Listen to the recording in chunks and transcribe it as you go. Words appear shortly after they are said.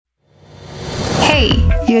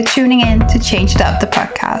You're tuning in to Change It Up, the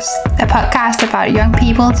podcast, a podcast about young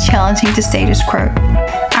people challenging the status quo.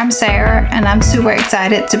 I'm Sarah, and I'm super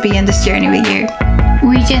excited to be on this journey with you.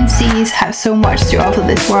 We Gen Zs have so much to offer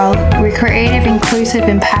this world. We're creative, inclusive,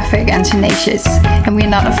 empathic, and tenacious, and we're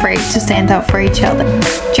not afraid to stand up for each other.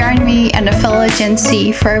 Join me and a fellow Gen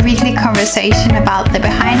Z for a weekly conversation about the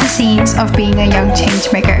behind the scenes of being a young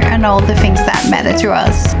changemaker and all the things that matter to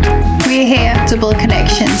us. We're here to build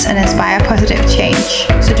connections and inspire positive change.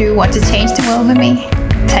 So do you want to change the world with me?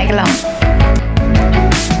 Tag along.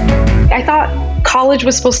 I thought college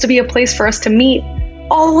was supposed to be a place for us to meet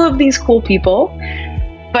all of these cool people,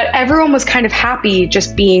 but everyone was kind of happy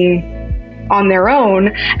just being on their own,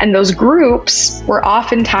 and those groups were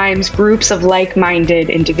oftentimes groups of like-minded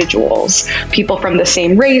individuals, people from the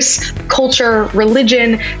same race, culture,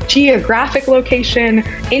 religion, geographic location,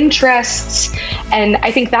 interests. And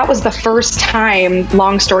I think that was the first time,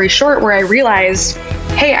 long story short, where I realized,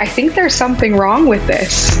 hey, I think there's something wrong with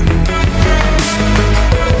this.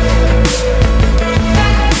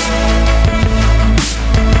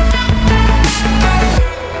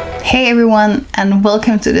 Hey everyone, and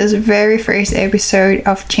welcome to this very first episode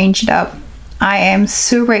of Change It Up. I am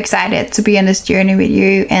super excited to be on this journey with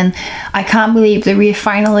you, and I can't believe that we're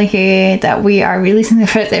finally here, that we are releasing the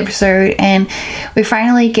first episode, and we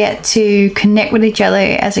finally get to connect with each other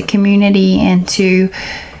as a community and to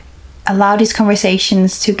allow these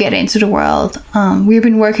conversations to get into the world. We've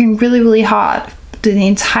been working really hard, the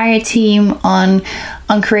entire team, on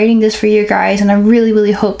creating this for you guys, and I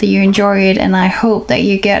really hope that you enjoy it, and I hope that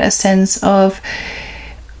you get a sense of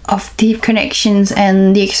deep connections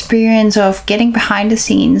and the experience of getting behind the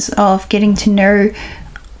scenes, of getting to know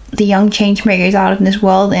the young change makers out in this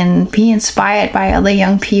world and be inspired by other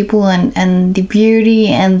young people and the beauty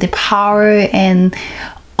and the power and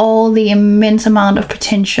all the immense amount of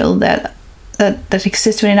potential that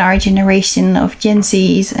exists within our generation of Gen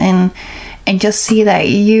Zs, and just see that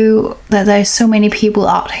there's so many people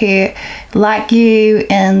out here like you,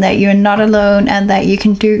 and that you're not alone, and that you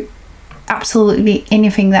can do absolutely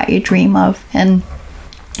anything that you dream of. And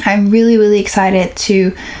I'm really excited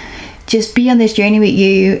to just be on this journey with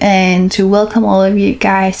you and to welcome all of you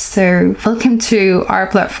guys. So welcome to our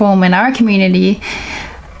platform and our community.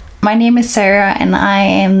 My name is Sarah, and I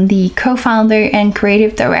am the co-founder and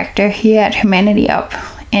creative director here at Humanity Up.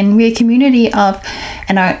 And we're a community of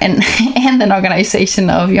and an organization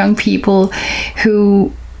of young people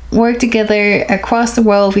who work together across the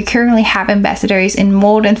world. We currently have ambassadors in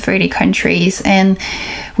more than 30 countries, and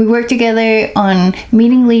we work together on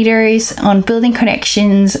meeting leaders, on building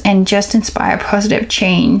connections, and just inspire positive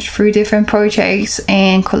change through different projects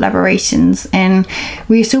and collaborations. And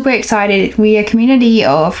we're super excited. We're a community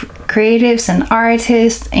of creatives and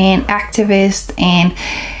artists and activists and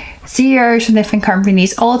CEOs from different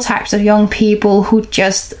companies, all types of young people who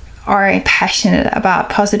just are passionate about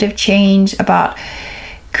positive change, about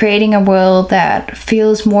creating a world that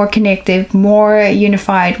feels more connected, more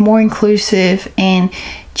unified, more inclusive, and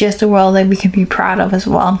just a world that we can be proud of as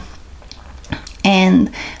well. And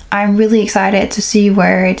I'm really excited to see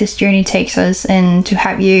where this journey takes us and to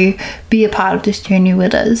have you be a part of this journey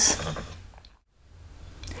with us.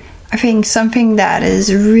 I think something that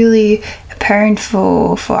is really apparent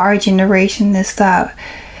for our generation is that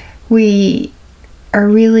we are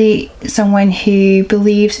really someone who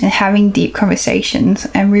believes in having deep conversations,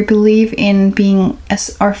 and we believe in being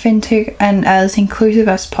as authentic and as inclusive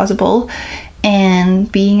as possible,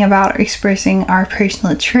 and being about expressing our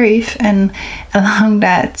personal truth and allowing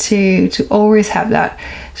that to always have that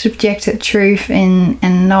subjective truth and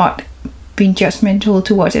not being judgmental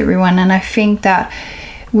towards everyone. And I think that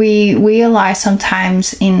we realize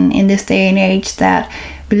sometimes in this day and age that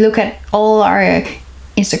we look at all our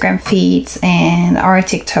Instagram feeds and our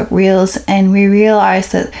TikTok reels, and we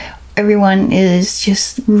realize that everyone is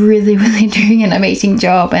just really doing an amazing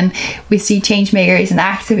job, and we see change makers and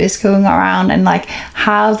activists going around, and like,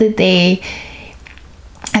 how did they,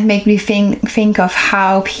 and make me think of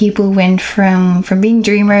how people went from being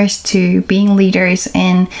dreamers to being leaders,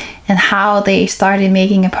 and how they started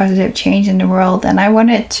making a positive change in the world. And I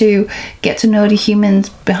wanted to get to know the humans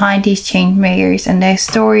behind these change makers and their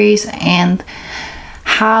stories, and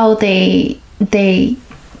how they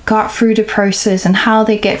got through the process, and how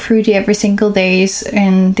they get through the every single days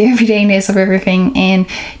and the everydayness of everything, and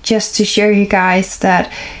just to show you guys that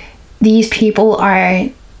these people are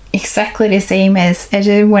exactly the same as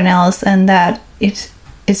everyone else, and that it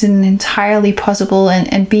is an entirely possible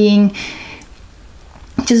and being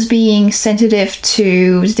just being sensitive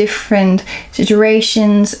to different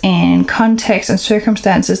situations and contexts and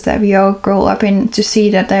circumstances that we all grow up in, to see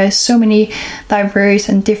that there's so many diverse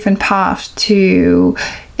and different paths to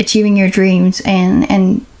achieving your dreams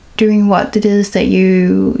and doing what it is that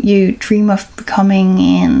you dream of becoming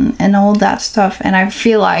and all that stuff. And I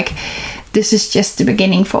feel like this is just the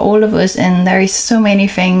beginning for all of us, and there is so many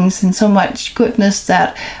things and so much goodness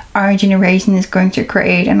that our generation is going to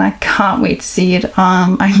create, and I can't wait to see it.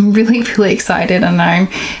 I'm really excited, and I'm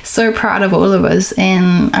so proud of all of us,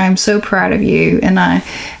 and I'm so proud of you, and I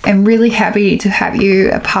am really happy to have you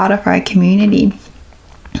a part of our community.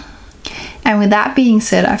 And with that being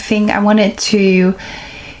said, I think I wanted to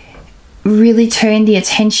really turn the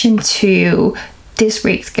attention to this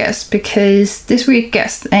week's guest, because this week's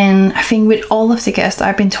guest, and I think with all of the guests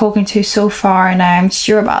I've been talking to so far, and I'm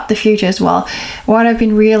sure about the future as well, what I've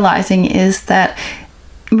been realizing is that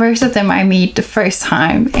most of them I meet the first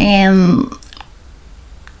time. And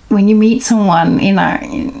when you meet someone, and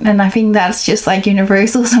I think that's just like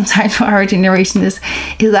universal sometimes for our generation, is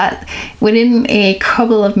that within a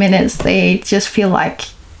couple of minutes they just feel like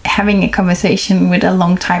having a conversation with a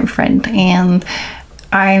longtime friend. And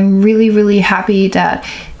I'm really happy that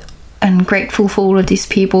and grateful for all of these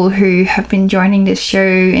people who have been joining this show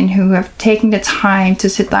and who have taken the time to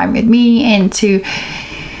sit down with me and to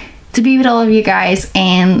be with all of you guys.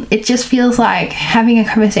 And it just feels like having a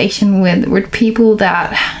conversation with people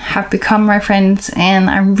that have become my friends, and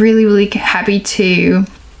I'm really happy to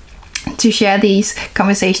share these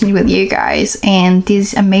conversations with you guys and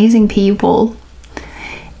these amazing people.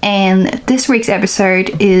 And this week's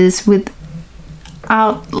episode is without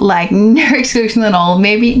like no exclusion at all,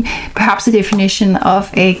 maybe perhaps a definition of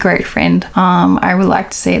a great friend. I would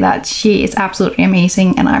like to say that she is absolutely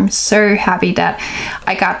amazing, and I'm so happy that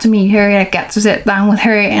I got to meet her and I got to sit down with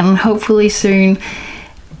her, and hopefully soon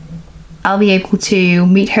I'll be able to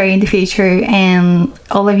meet her in the future, and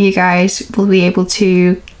all of you guys will be able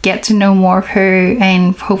to get to know more of her,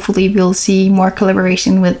 and hopefully we'll see more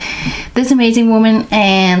collaboration with this amazing woman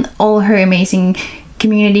and all her amazing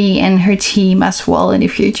community and her team as well in the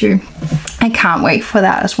future. I can't wait for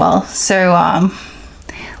that as well. So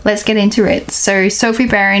let's get into it. So Sophie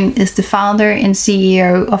Beren is the founder and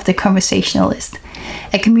CEO of The Conversationalist,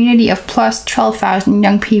 a community of plus 12,000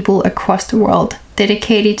 young people across the world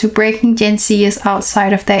dedicated to breaking Gen Zers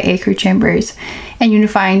outside of their echo chambers and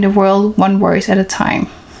unifying the world one voice at a time.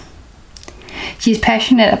 She's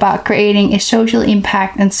passionate about creating a social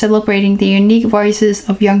impact and celebrating the unique voices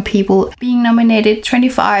of young people, being nominated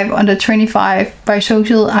 25 under 25 by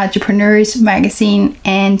Social Entrepreneurs magazine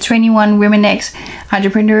and 21 Women-X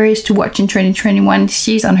entrepreneurs to watch in 2021.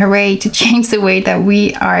 She's on her way to change the way that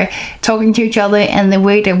we are talking to each other and the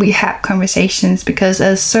way that we have conversations, because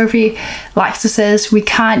as Sophie likes to say, we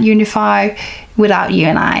can't unify without you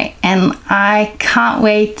and I. And I can't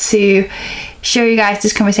wait to show you guys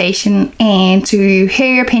this conversation and to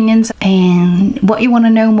hear your opinions and what you want to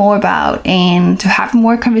know more about, and to have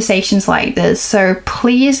more conversations like this. So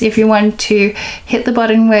please, if you want to hit the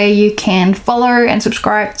button where you can follow and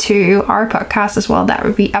subscribe to our podcast as well, that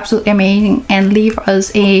would be absolutely amazing, and leave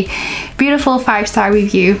us a beautiful 5-star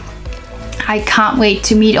review. I can't wait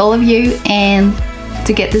to meet all of you and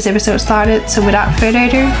to get this episode started. So without further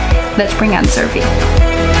ado, let's bring on Sophie.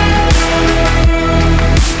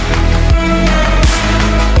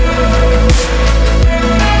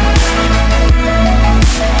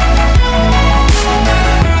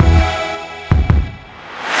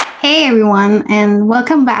 Hey everyone, and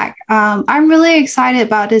welcome back. I'm really excited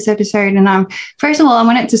about this episode, and first of all, I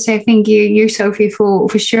wanted to say thank you, Sophie, for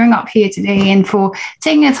showing up here today and for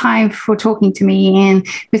taking the time for talking to me and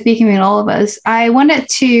for speaking with all of us. I wanted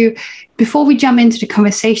to, before we jump into the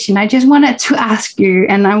conversation, I just wanted to ask you,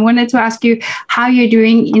 how you're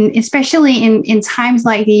doing, especially in times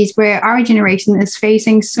like these where our generation is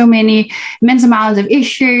facing so many immense amounts of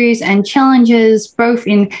issues and challenges, both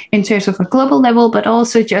in terms of a global level, but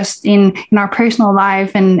also just in our personal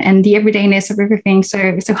life and the everydayness of everything.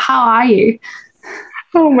 So how are you?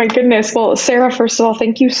 Oh my goodness. Well, Sarah, first of all,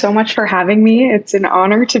 thank you so much for having me. It's an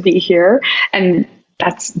honor to be here. And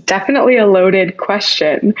that's definitely a loaded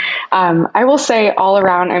question. I will say all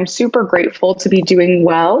around, I'm super grateful to be doing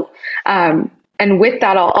well. And with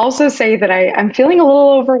that, I'll also say that I'm feeling a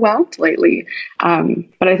little overwhelmed lately.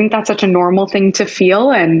 But I think that's such a normal thing to feel.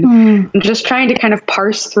 And I'm just trying to kind of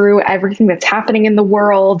parse through everything that's happening in the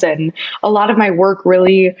world. And a lot of my work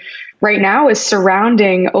really right now is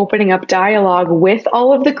surrounding opening up dialogue with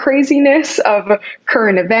all of the craziness of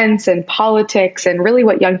current events and politics and really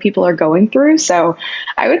what young people are going through. So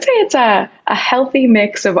I would say it's a healthy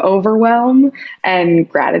mix of overwhelm and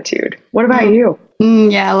gratitude. What about you?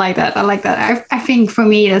 Yeah, I like that. I like that. I think for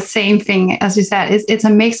me, the same thing as you said. It's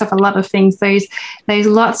a mix of a lot of things. There's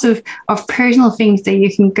lots of personal things that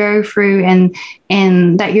you can go through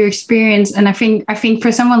and that you experience. And I think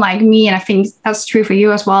for someone like me, and I think that's true for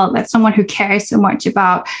you as well, that someone who cares so much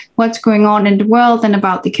about what's going on in the world and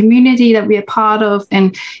about the community that we're part of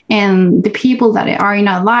and the people that are in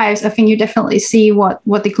our lives, I think you definitely see what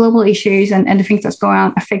the global issues and the things that's going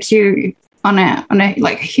on affects you on a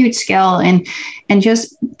like huge scale, and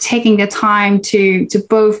just taking the time to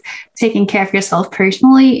both taking care of yourself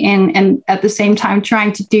personally and at the same time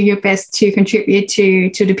trying to do your best to contribute to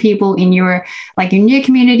the people in your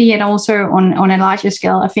community and also on a larger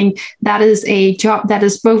scale. I think that is a job that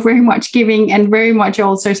is both very much giving and very much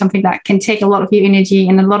also something that can take a lot of your energy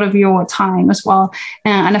and a lot of your time as well.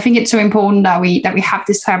 And I think it's so important that we have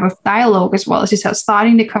this type of dialogue as well, as you said,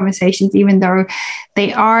 starting the conversations, even though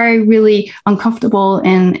they are really uncomfortable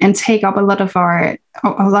and take up a lot of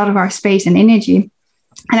our space and energy.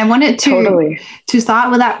 And I wanted to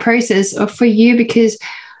start with that process for you, because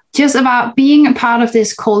just about being a part of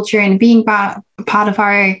this culture and being part of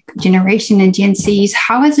our generation and Gen Zs,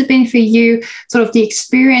 how has it been for you, sort of the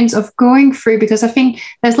experience of going through? Because I think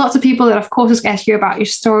there's lots of people that, of course, ask you about your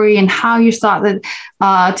story and how you started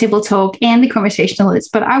Table Talk and the Conversationalists.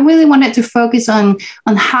 But I really wanted to focus on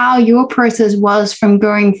how your process was from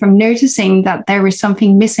going from noticing that there was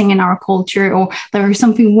something missing in our culture or there was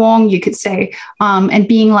something wrong, you could say, and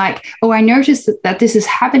being like, oh, I noticed that this is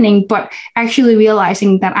happening, but actually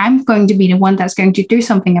realizing that I'm going to be the one that's going to do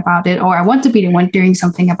something about it, or I want to be the one doing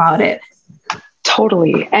something about it.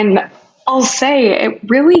 Totally. And I'll say it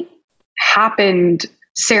really happened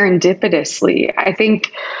serendipitously. I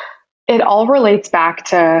think it all relates back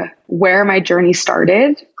to where my journey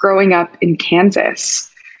started growing up in Kansas.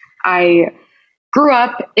 I grew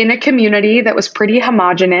up in a community that was pretty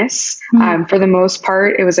homogenous. For the most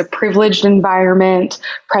part, it was a privileged environment,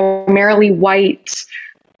 primarily white,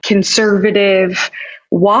 conservative,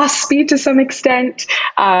 waspy to some extent.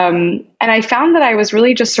 And I found that I was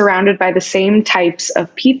really just surrounded by the same types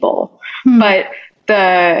of people. But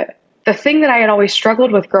the thing that I had always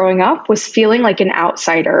struggled with growing up was feeling like an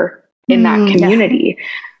outsider in that community.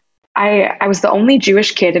 Yeah. I was the only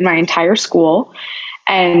Jewish kid in my entire school.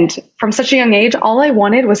 And from such a young age, all I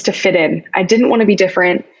wanted was to fit in. I didn't want to be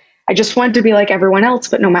different. I just wanted to be like everyone else.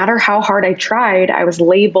 But no matter how hard I tried, I was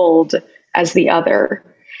labeled as the other.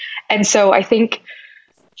 And so I think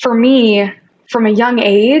for me, from a young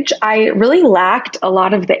age, I really lacked a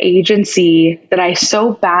lot of the agency that I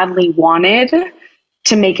so badly wanted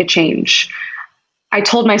to make a change. I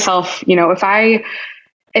told myself,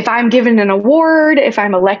 if I'm given an award, if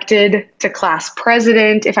I'm elected to class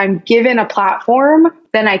president, if I'm given a platform,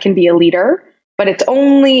 then I can be a leader. But it's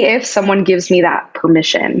only if someone gives me that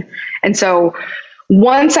permission. And so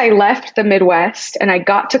once I left the Midwest and I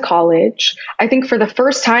got to college, I think for the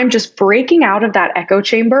first time, just breaking out of that echo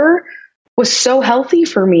chamber was so healthy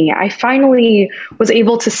for me. I finally was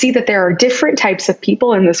able to see that there are different types of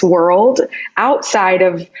people in this world outside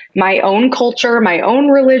of my own culture, my own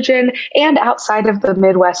religion, and outside of the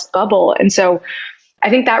Midwest bubble. And so I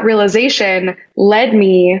think that realization led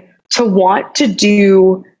me to want to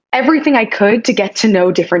do everything I could to get to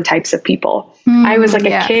know different types of people. I was like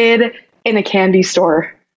a kid in a candy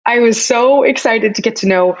store. I was so excited to get to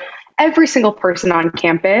know every single person on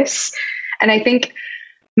campus. And I think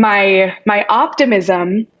my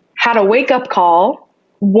optimism had a wake-up call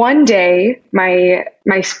one day, my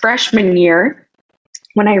freshman year,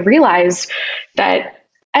 when I realized that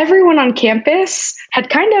everyone on campus had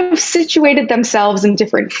kind of situated themselves in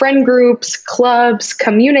different friend groups, clubs,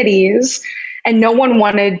 communities, and no one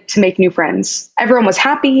wanted to make new friends. Everyone was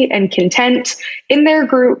happy and content in their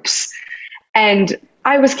groups. And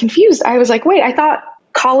I was confused. I was like, wait, I thought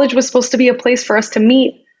college was supposed to be a place for us to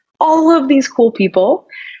meet all of these cool people.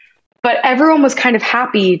 But everyone was kind of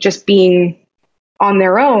happy just being on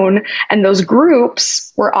their own. And those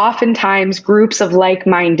groups were oftentimes groups of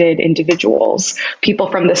like-minded individuals,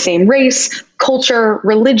 people from the same race, culture,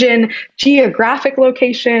 religion, geographic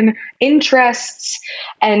location, interests.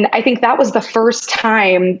 And I think that was the first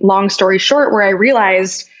time, long story short, where I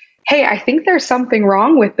realized, hey, I think there's something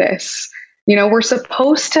wrong with this. We're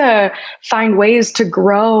supposed to find ways to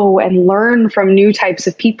grow and learn from new types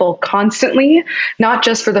of people constantly, not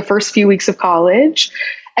just for the first few weeks of college.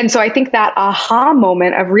 And so I think that aha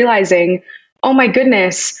moment of realizing, oh my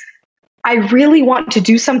goodness, I really want to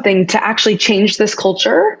do something to actually change this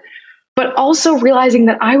culture, but also realizing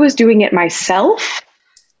that I was doing it myself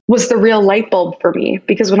was the real light bulb for me.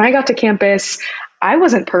 Because when I got to campus, I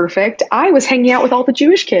wasn't perfect. I was hanging out with all the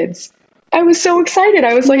Jewish kids. I was so excited.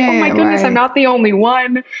 I was like, oh my goodness, I'm not the only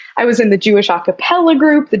one. I was in the Jewish a cappella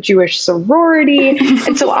group, the Jewish sorority.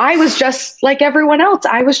 And so I was just like everyone else.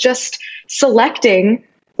 I was just selecting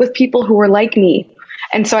with people who were like me.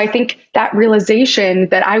 And so I think that realization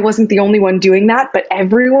that I wasn't the only one doing that, but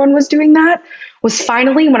everyone was doing that, was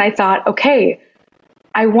finally when I thought, okay,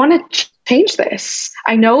 I want to change this.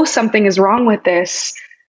 I know something is wrong with this,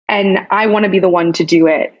 and I want to be the one to do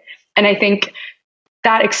it. And I think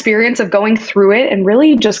that experience of going through it and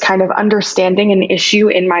really just kind of understanding an issue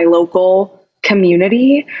in my local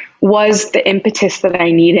community was the impetus that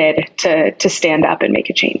I needed to stand up and make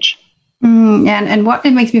a change. And what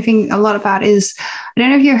it makes me think a lot about is, I don't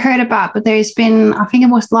know if you heard about, but there's been, I think it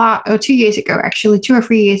was 2 years ago, actually, 2 or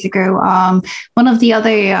 3 years ago, one of the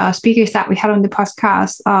other speakers that we had on the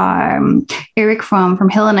podcast, Eric from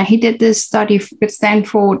Helena, he did this study with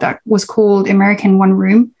Stanford that was called American One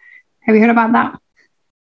Room. Have you heard about that?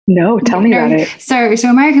 No, tell me about it. So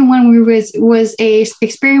American One Room was a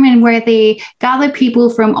experiment where they gathered people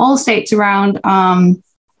from all states around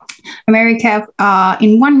America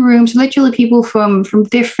in one room. So literally people from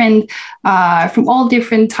all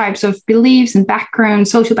different types of beliefs and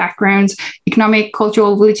backgrounds, social backgrounds, economic,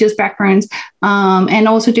 cultural, religious backgrounds, and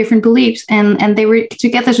also different beliefs. And they were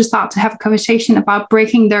together to start to have a conversation about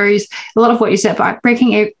breaking those, a lot of what you said about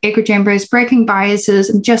breaking echo chambers, breaking biases,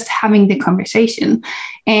 and just having the conversation.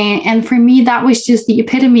 And for me, that was just the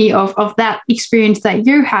epitome of that experience that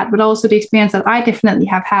you had, but also the experience that I definitely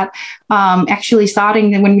have had, actually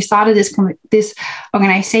starting when we started this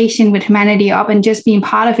organization with Humanity Up, and just being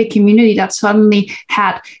part of a community that suddenly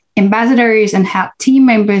had ambassadors and had team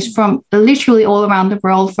members from literally all around the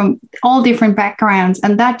world, from all different backgrounds.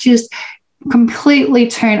 And that just completely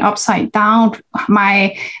turned upside down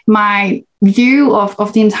my view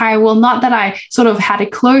of the entire world. Not that I sort of had a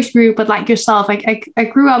closed group, but like yourself, I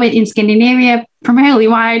grew up in Scandinavia, primarily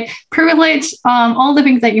white, privilege, all the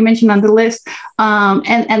things that you mentioned on the list.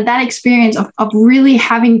 And that experience of really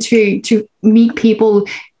having to meet people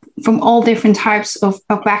from all different types of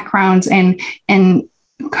backgrounds and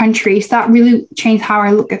countries, that really changed how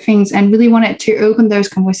I look at things, and really wanted to open those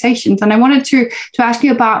conversations. And I wanted to ask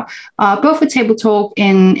you about both with Table Talk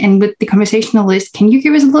and with the conversationalist. Can you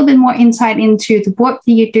give us a little bit more insight into the work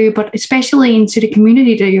that you do, but especially into the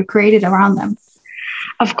community that you created around them?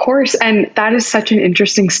 Of course. And that is such an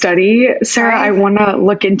interesting study, Sarah. Right. I want to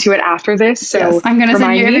look into it after this. So yes, I'm going to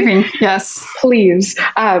send you everything. Yes, please.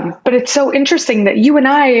 But it's so interesting that you and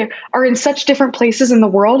I are in such different places in the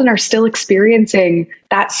world and are still experiencing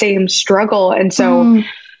that same struggle. And so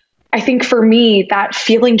I think for me, that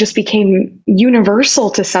feeling just became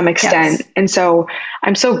universal to some extent. Yes. And so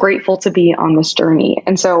I'm so grateful to be on this journey.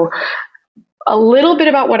 And so a little bit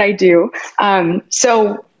about what I do.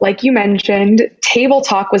 So like you mentioned, Table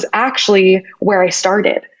Talk was actually where I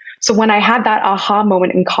started. So when I had that aha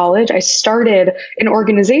moment in college, I started an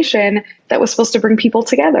organization that was supposed to bring people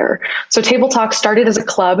together. So Table Talk started as a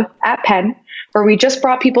club at Penn, where we just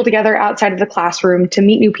brought people together outside of the classroom to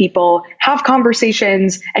meet new people, have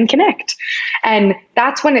conversations, and connect. And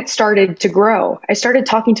that's when it started to grow. I started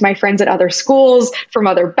talking to my friends at other schools from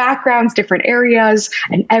other backgrounds, different areas,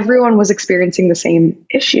 and everyone was experiencing the same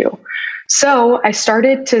issue. So I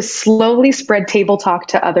started to slowly spread Table Talk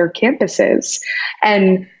to other campuses.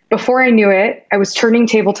 And before I knew it, I was turning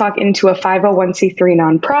Table Talk into a 501c3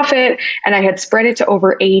 nonprofit, and I had spread it to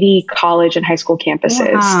over 80 college and high school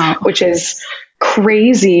campuses, wow, which is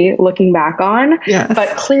crazy looking back on. Yes.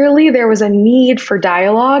 But clearly there was a need for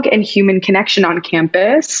dialogue and human connection on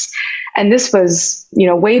campus. And this was,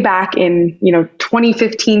 way back in,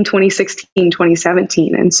 2015, 2016,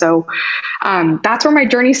 2017. And so that's where my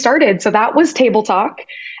journey started. So that was Table Talk.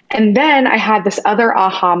 And then I had this other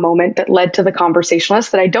aha moment that led to the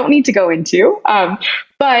conversationalist that I don't need to go into,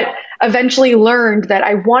 but eventually learned that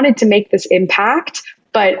I wanted to make this impact,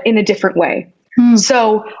 but in a different way.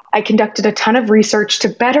 So I conducted a ton of research to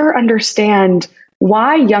better understand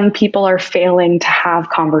why young people are failing to have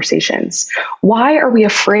conversations. Why are we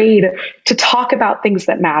afraid to talk about things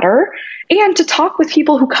that matter and to talk with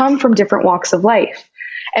people who come from different walks of life?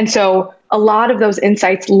 And so a lot of those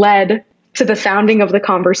insights led to the founding of the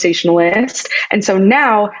Conversationalist. And so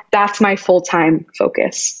now that's my full-time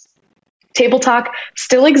focus. Table Talk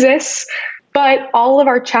still exists, but all of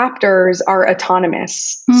our chapters are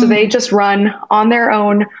autonomous. So they just run on their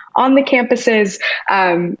own on the campuses.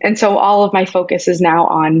 And so all of my focus is now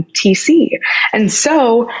on TC. And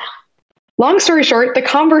so Long story short, the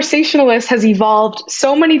Conversationalist has evolved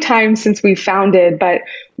so many times since we founded, but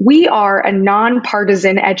we are a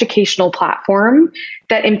nonpartisan educational platform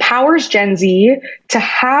that empowers Gen Z to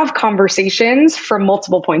have conversations from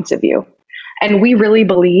multiple points of view. And we really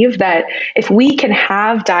believe that if we can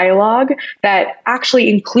have dialogue that actually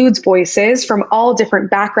includes voices from all different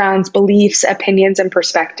backgrounds, beliefs, opinions, and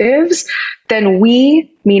perspectives, then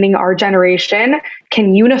we, meaning our generation,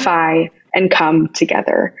 can unify and come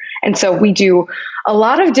together. And so we do a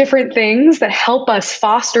lot of different things that help us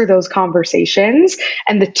foster those conversations.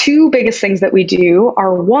 And the two biggest things that we do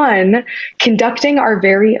are, one, conducting our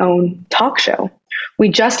very own talk show. We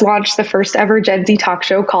just launched the first ever Gen Z talk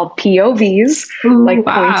show called POVs,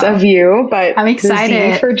 points of view, but I'm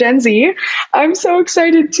excited. The Z for Gen Z. I'm so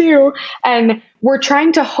excited too. And we're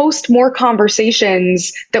trying to host more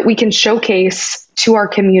conversations that we can showcase to our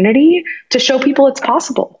community to show people it's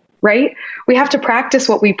possible. Right? We have to practice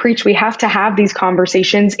what we preach. We have to have these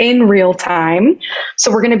conversations in real time.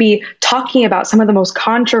 So we're going to be talking about some of the most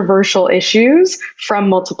controversial issues from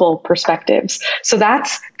multiple perspectives. So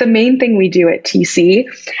that's the main thing we do at TC.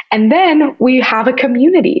 And then we have a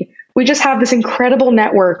community. We just have this incredible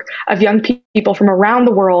network of young people from around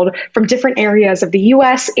the world, from different areas of the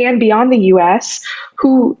US and beyond the US,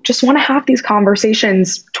 who just want to have these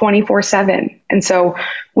conversations 24/7. And so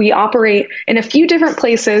we operate in a few different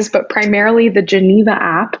places, but primarily the Geneva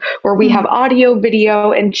app, where we have audio,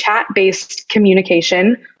 video, and chat-based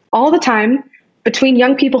communication all the time between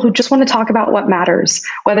young people who just want to talk about what matters,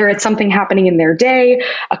 whether it's something happening in their day,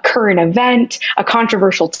 a current event, a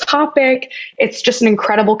controversial topic. It's just an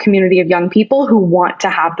incredible community of young people who want to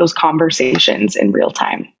have those conversations in real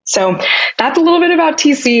time. So that's a little bit about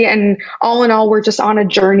TC. And all in all, we're just on a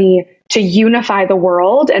journey to unify the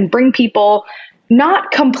world and bring people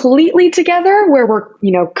not completely together where we're,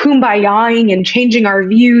 kumbayaing and changing our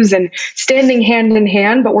views and standing hand in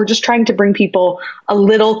hand, but we're just trying to bring people a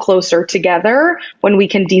little closer together when we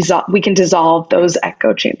can dissolve those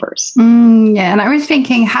echo chambers. Yeah. And I was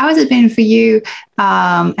thinking, how has it been for you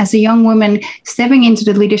as a young woman stepping into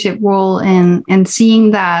the leadership role and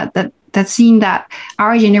seeing that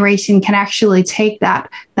our generation can actually take that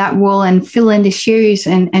role and fill in the shoes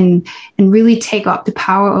and really take up the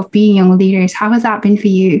power of being young leaders. How has that been for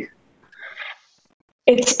you?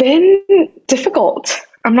 It's been difficult.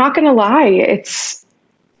 I'm not going to lie. It's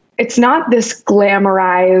not this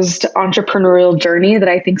glamorized entrepreneurial journey that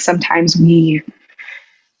I think sometimes we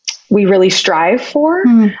really strive for.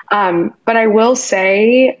 But I will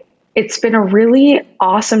say it's been a really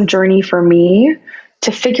awesome journey for me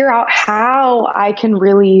to figure out how I can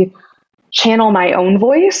really channel my own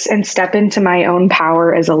voice and step into my own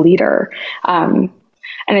power as a leader. And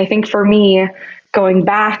I think for me, going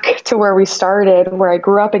back to where we started, where I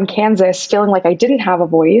grew up in Kansas, feeling like I didn't have a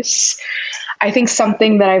voice, I think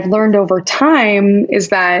something that I've learned over time is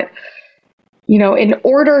that, in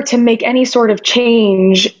order to make any sort of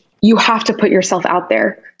change, you have to put yourself out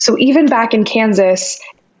there. So even back in Kansas,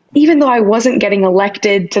 even though I wasn't getting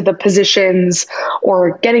elected to the positions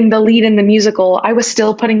or getting the lead in the musical, I was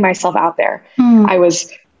still putting myself out there. I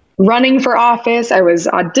was running for office. I was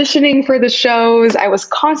auditioning for the shows. I was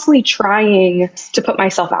constantly trying to put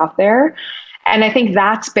myself out there. And I think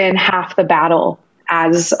that's been half the battle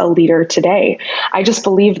as a leader today. I just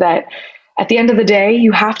believe that at the end of the day,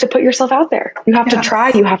 you have to put yourself out there. You have to try,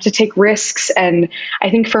 you have to take risks. And I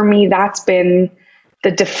think for me, that's been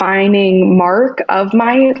the defining mark of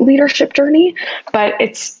my leadership journey, but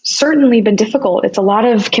it's certainly been difficult. It's a lot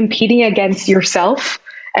of competing against yourself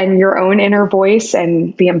and your own inner voice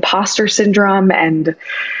and the imposter syndrome and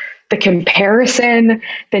the comparison,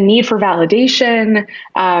 the need for validation.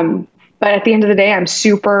 But at the end of the day, I'm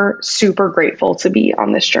super, super grateful to be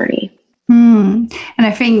on this journey. And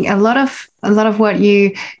I think a lot of what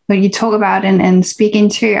you talk about and speak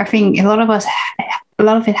into, I think a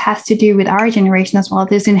lot of it has to do with our generation as well.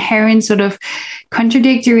 There's inherent sort of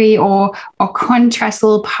contradictory or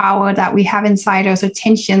contrastal power that we have inside us, a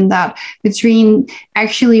tension that between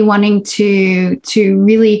actually wanting to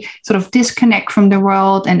really sort of disconnect from the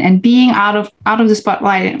world and being out of the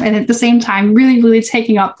spotlight, and at the same time really, really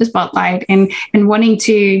taking up the spotlight and wanting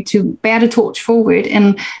to bear the torch forward.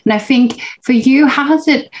 And I think for you, how has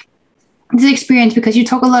it this experience, because you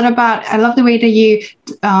talk a lot about, I love the way that you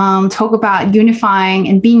talk about unifying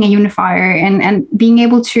and being a unifier and being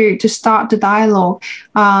able to start the dialogue.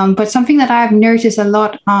 But something that I've noticed a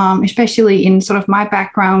lot, especially in sort of my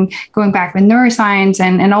background, going back with neuroscience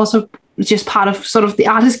and also just part of sort of the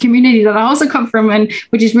artist community that I also come from, and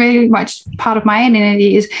which is very much part of my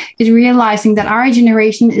identity, is realizing that our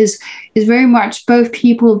generation is very much both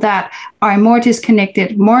people that are more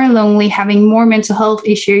disconnected, more lonely, having more mental health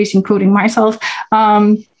issues, including myself,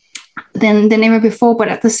 than ever before. But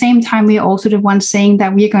at the same time, we are also the ones saying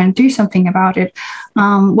that we are going to do something about it.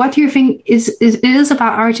 What do you think it is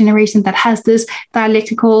about our generation that has this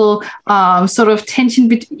dialectical sort of tension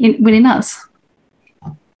within us?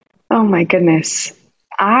 Oh my goodness.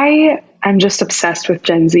 I am just obsessed with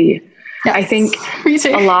Gen Z. Yes, I think me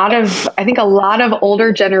too. a lot of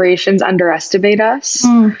older generations underestimate us.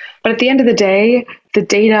 But at the end of the day, the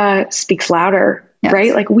data speaks louder, yes.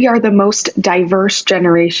 right? Like, we are the most diverse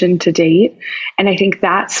generation to date. And I think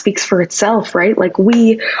that speaks for itself, right? Like,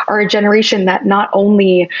 we are a generation that not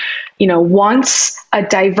only, wants a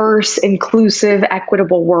diverse, inclusive,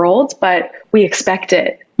 equitable world, but we expect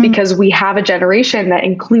it. Because we have a generation that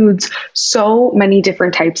includes so many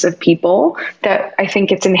different types of people that I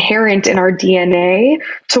think it's inherent in our DNA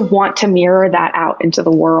to want to mirror that out into the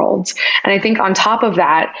world. And I think on top of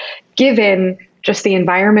that, given just the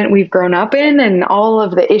environment we've grown up in and all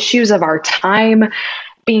of the issues of our time,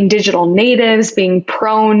 being digital natives, being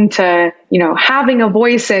prone to, having a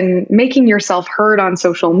voice and making yourself heard on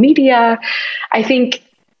social media, I think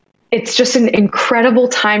it's just an incredible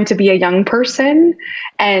time to be a young person.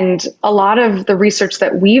 And a lot of the research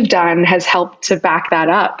that we've done has helped to back that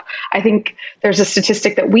up. I think there's a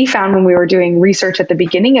statistic that we found when we were doing research at the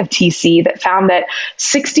beginning of TC that found that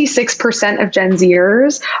 66% of Gen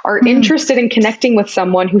Zers are interested in connecting with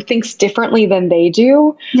someone who thinks differently than they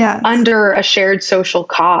do, yes, under a shared social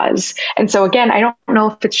cause. And so again, I don't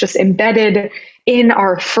know if it's just embedded in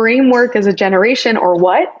our framework as a generation or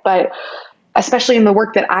what, but especially in the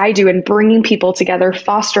work that I do in bringing people together,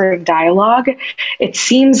 fostering dialogue, it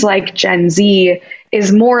seems like Gen Z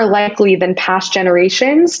is more likely than past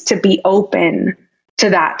generations to be open to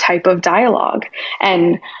that type of dialogue.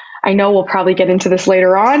 And I know we'll probably get into this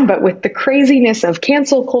later on, but with the craziness of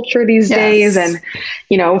cancel culture these days and,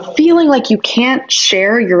 feeling like you can't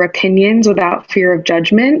share your opinions without fear of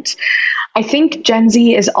judgment, I think Gen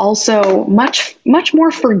Z is also much, much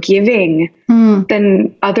more forgiving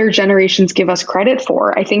than other generations give us credit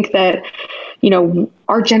for. I think that,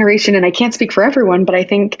 our generation, and I can't speak for everyone, but I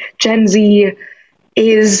think Gen Z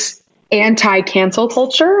is anti-cancel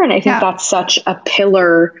culture. And I think that's such a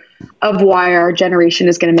pillar of why our generation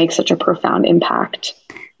is going to make such a profound impact.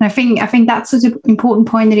 And I think that's such an important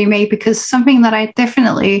point that you made, because something that I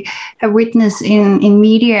definitely have witnessed in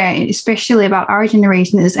media, especially about our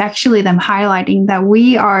generation, is actually them highlighting that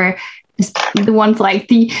we are the ones like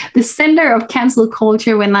the center of cancel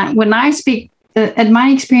culture. When I speak, at my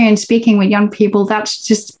experience speaking with young people, that's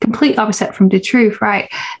just complete opposite from the truth, right?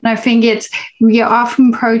 And I think we are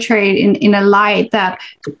often portrayed in a light that,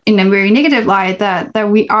 in a very negative light, that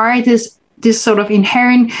we are this sort of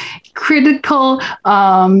inherent critical,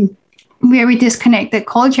 very disconnected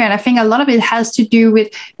culture. And I think a lot of it has to do with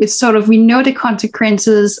sort of, we know the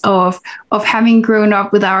consequences of having grown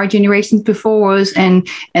up with our generations before us, and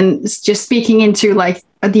just speaking into like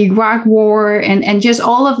the Iraq war and just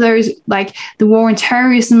all of those, like the war on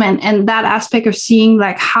terrorism and that aspect of seeing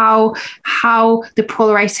like how the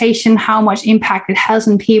polarization, how much impact it has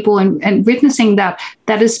on people, and witnessing that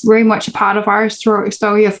is very much a part of our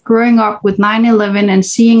story of growing up with 9/11 and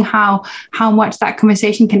seeing how much that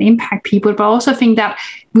conversation can impact people. But I also think that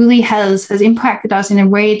really has impacted us in a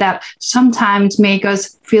way that sometimes make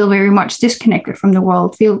us feel very much disconnected from the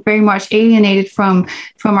world, feel very much alienated from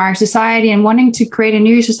our society, and wanting to create a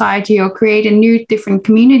new society or create a new different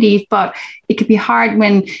community. But it could be hard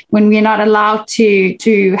when we're not allowed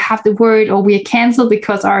to have the word, or we are canceled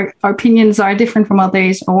because our opinions are different from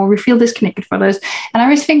others, or we feel disconnected from others. And I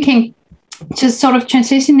was thinking, just sort of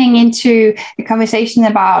transitioning into a conversation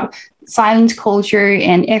about silence culture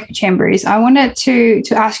and echo chambers, I wanted to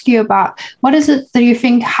ask you about, what is it that you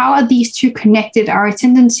think, how are these two connected? Our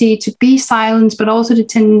tendency to be silenced, but also the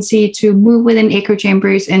tendency to move within echo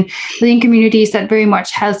chambers and within communities that very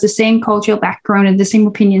much has the same cultural background and the same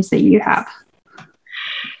opinions that you have.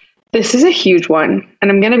 This is a huge one.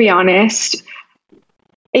 And I'm going to be honest,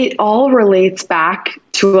 it all relates back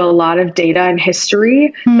to a lot of data and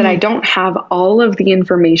history that I don't have all of the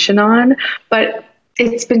information on, but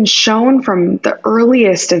it's been shown from the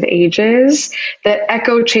earliest of ages that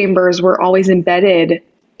echo chambers were always embedded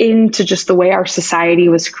into just the way our society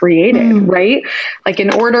was created, right? Like,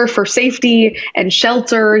 in order for safety and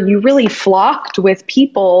shelter, you really flocked with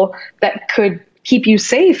people that could keep you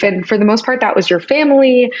safe. And for the most part, that was your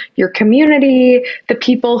family, your community, the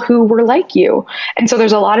people who were like you. And so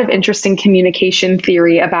there's a lot of interesting communication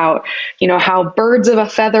theory about, how birds of a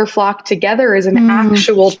feather flock together is an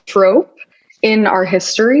actual trope in our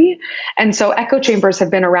history. And so echo chambers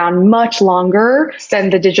have been around much longer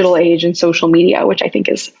than the digital age and social media, which I think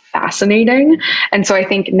is fascinating. And so I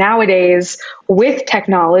think nowadays with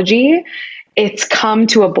technology, it's come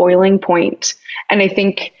to a boiling point. And I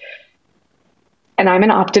think, and I'm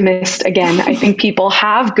an optimist again, I think people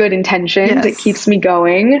have good intentions. Yes. It keeps me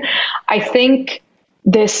going. I think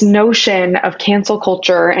this notion of cancel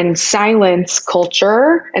culture and silence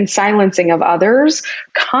culture and silencing of others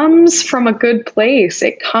comes from a good place.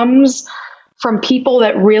 It comes from people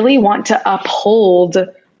that really want to uphold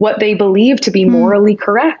what they believe to be morally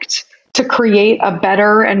correct, to create a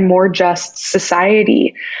better and more just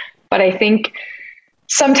society. But I think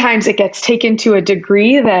sometimes it gets taken to a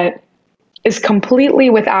degree that is completely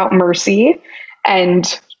without mercy.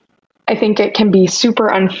 And I think it can be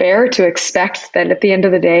super unfair to expect that at the end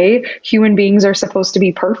of the day, human beings are supposed to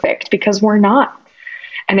be perfect, because we're not.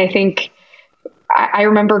 And I think I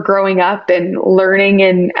remember growing up and learning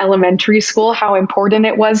in elementary school how important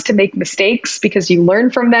it was to make mistakes, because you learn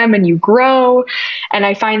from them and you grow. And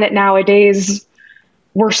I find that nowadays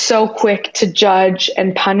we're so quick to judge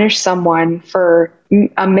and punish someone for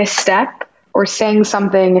a misstep or saying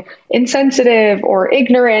something insensitive or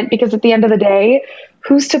ignorant, because at the end of the day,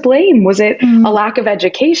 who's to blame? Was it a lack of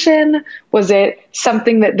education? Was it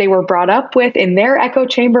something that they were brought up with in their echo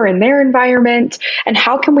chamber, in their environment? And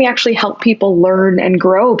how can we actually help people learn and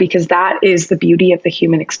grow? Because that is the beauty of the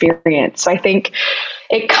human experience. So I think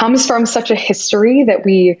it comes from such a history that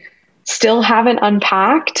we still haven't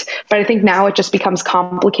unpacked, but I think now it just becomes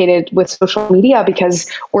complicated with social media, because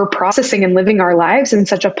we're processing and living our lives in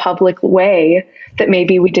such a public way that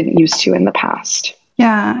maybe we didn't used to in the past.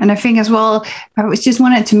 Yeah. And I think as well, I was just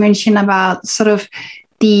wanted to mention about sort of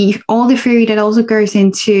all the theory that also goes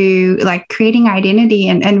into like creating identity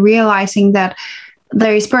and realizing that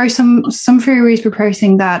there is some theories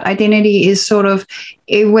proposing that identity is sort of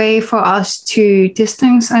a way for us to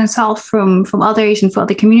distance ourselves from others and for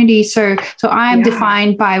other communities. So I am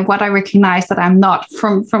defined by what I recognize that I'm not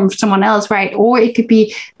from someone else, right? Or it could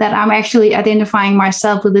be that I'm actually identifying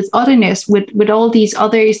myself with this otherness, with all these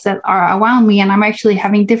others that are around me, and I'm actually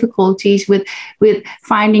having difficulties with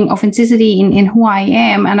finding authenticity in who I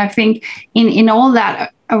am. And I think in all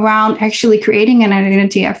that around actually creating an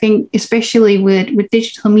identity, I think especially with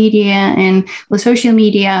digital media and with social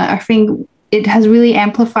media, I think it has really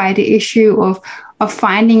amplified the issue of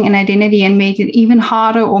finding an identity and made it even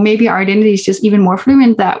harder, or maybe our identity is just even more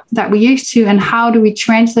fluent that we used to. And how do we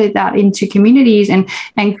translate that into communities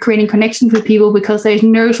and creating connections with people, because there's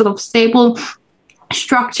no sort of stable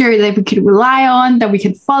structure that we could rely on, that we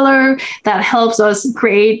can follow, that helps us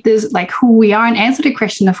create this like who we are and answer the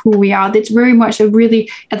question of who we are. That's very much a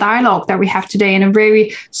dialogue that we have today, and a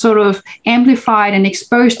very sort of amplified and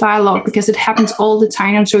exposed dialogue, because it happens all the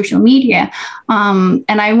time on social media. And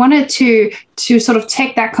I wanted to sort of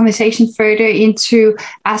take that conversation further into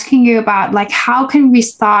asking you about like, how can we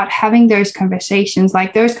start having those conversations,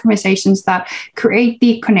 like those conversations that create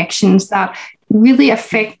the connections that really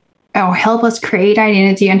affect or help us create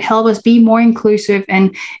identity and help us be more inclusive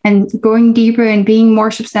and going deeper and being more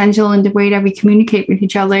substantial in the way that we communicate with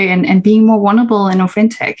each other and being more vulnerable and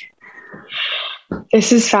authentic.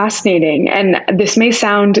 This is fascinating. And this may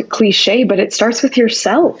sound cliche, but it starts with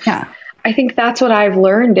yourself. Yeah. I think that's what I've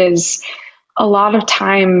learned is a lot of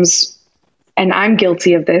times, and I'm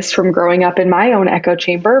guilty of this from growing up in my own echo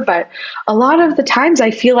chamber, but a lot of the times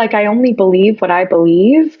I feel like I only believe what I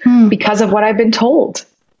believe because of what I've been told.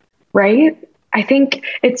 Right? I think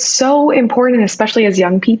it's so important, especially as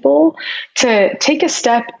young people, to take a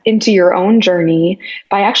step into your own journey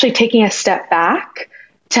by actually taking a step back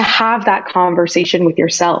to have that conversation with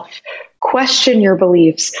yourself. Question your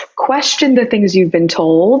beliefs, question the things you've been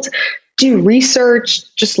told, do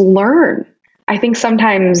research, just learn. I think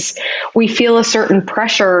sometimes we feel a certain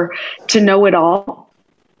pressure to know it all,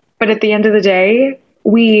 but at the end of the day,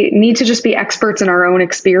 we need to just be experts in our own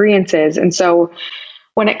experiences. And so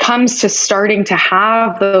when it comes to starting to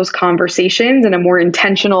have those conversations in a more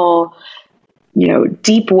intentional,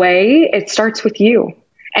 deep way, it starts with you.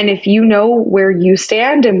 And if you know where you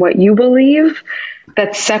stand and what you believe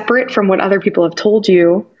that's separate from what other people have told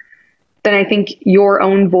you, then I think your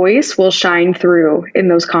own voice will shine through in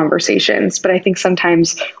those conversations. But I think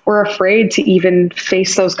sometimes we're afraid to even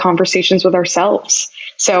face those conversations with ourselves.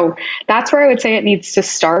 So that's where I would say it needs to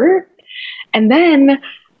start. And then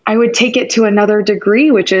I would take it to another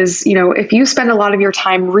degree, which is, if you spend a lot of your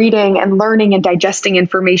time reading and learning and digesting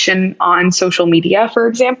information on social media, for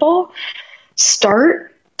example,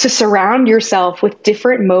 start to surround yourself with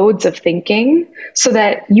different modes of thinking so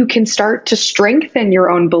that you can start to strengthen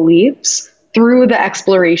your own beliefs through the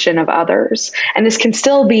exploration of others. And this can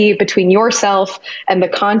still be between yourself and the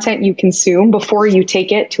content you consume before you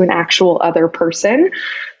take it to an actual other person.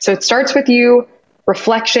 So it starts with you,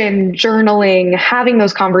 reflection, journaling, having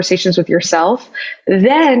those conversations with yourself,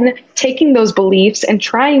 then taking those beliefs and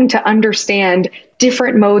trying to understand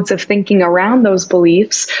different modes of thinking around those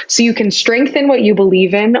beliefs so you can strengthen what you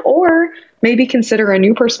believe in, or maybe consider a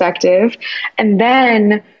new perspective, and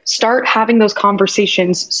then start having those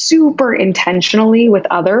conversations super intentionally with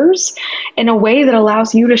others in a way that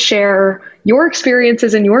allows you to share your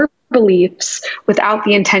experiences and your beliefs without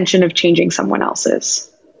the intention of changing someone else's.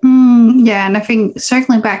 Yeah, and I think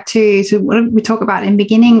circling back to what we talked about in the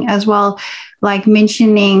beginning as well, like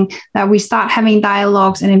mentioning that we start having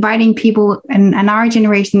dialogues and inviting people, and our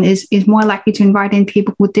generation is more likely to invite in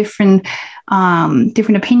people with different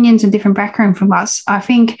opinions and different background from us. I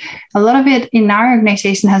think a lot of it in our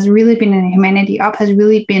organization has really been, in Humanity Up, has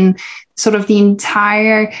really been sort of the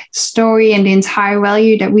entire story and the entire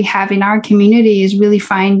value that we have in our community is really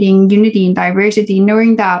finding unity and diversity,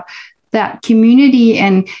 knowing that community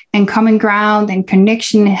and common ground and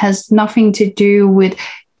connection has nothing to do with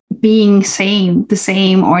being the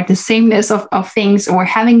same or the sameness of things, or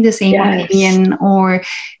having the same opinion, or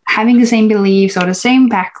having the same beliefs or the same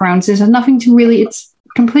backgrounds. There's nothing to really, it's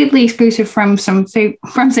completely exclusive from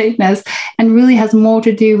sameness, and really has more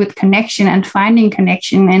to do with connection and finding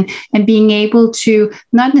connection and being able to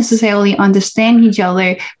not necessarily understand each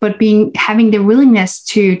other, but having the willingness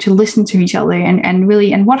to listen to each other and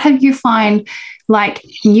really. And what have you find, like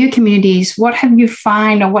in your communities, what have you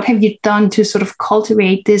find, or what have you done to sort of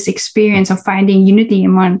cultivate this experience of finding unity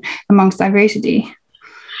amongst diversity?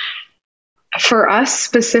 For us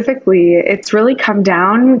specifically, it's really come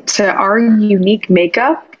down to our unique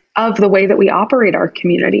makeup of the way that we operate our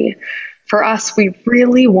community. For us, we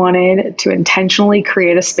really wanted to intentionally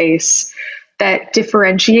create a space that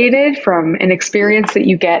differentiated from an experience that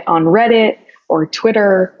you get on Reddit or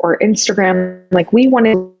Twitter or Instagram. Like, we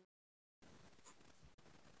wanted a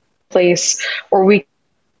place where we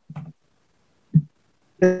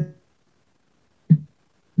could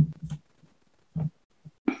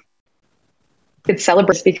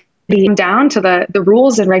celebrate being down to the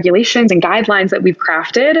rules and regulations and guidelines that we've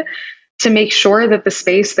crafted to make sure that the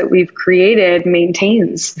space that we've created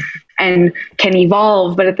maintains and can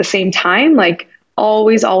evolve, but at the same time, like,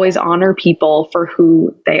 always honor people for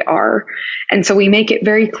who they are. And so we make it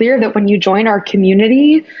very clear that when you join our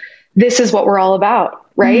community, this is what we're all about,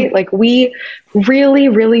 right? Mm-hmm. Like, we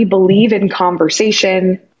really believe in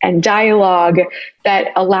conversation and dialogue that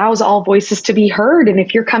allows all voices to be heard. And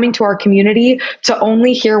if you're coming to our community to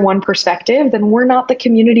only hear one perspective, then we're not the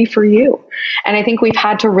community for you. And I think we've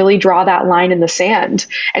had to really draw that line in the sand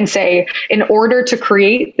and say, in order to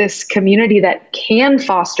create this community that can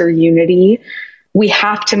foster unity, we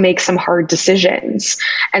have to make some hard decisions.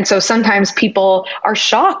 And so sometimes people are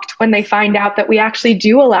shocked when they find out that we actually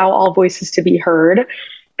do allow all voices to be heard.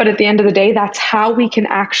 But at the end of the day, that's how we can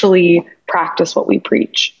actually practice what we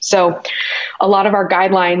preach. So a lot of our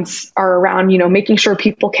guidelines are around, making sure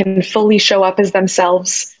people can fully show up as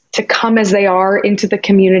themselves, to come as they are into the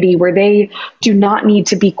community where they do not need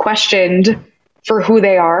to be questioned for who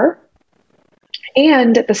they are.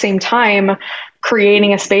 And at the same time,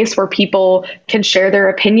 creating a space where people can share their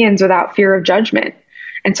opinions without fear of judgment.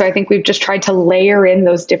 And so I think we've just tried to layer in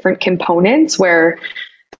those different components where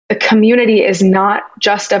the community is not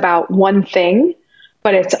just about one thing,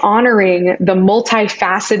 but it's honoring the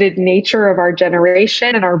multifaceted nature of our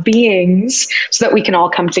generation and our beings so that we can all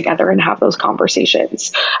come together and have those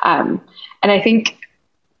conversations. And I think,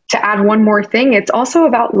 to add one more thing, it's also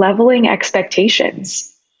about leveling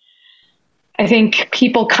expectations. I think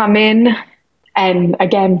people come in and,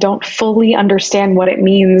 again, don't fully understand what it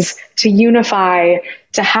means to unify,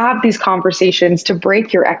 to have these conversations, to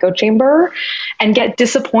break your echo chamber, and get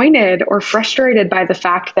disappointed or frustrated by the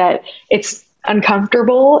fact that it's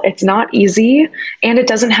uncomfortable, it's not easy, and it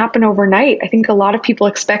doesn't happen overnight. I think a lot of people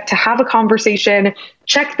expect to have a conversation,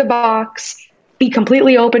 check the box, be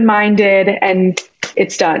completely open-minded, and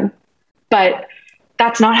it's done. But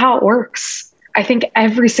that's not how it works. I think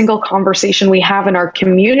every single conversation we have in our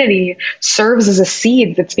community serves as a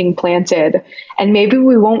seed that's being planted. And maybe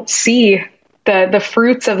we won't see the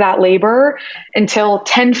fruits of that labor until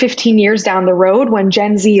 10, 15 years down the road when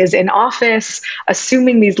Gen Z is in office,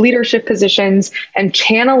 assuming these leadership positions and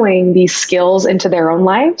channeling these skills into their own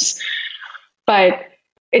lives. But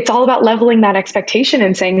it's all about leveling that expectation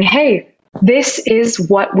and saying, hey, this is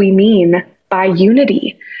what we mean by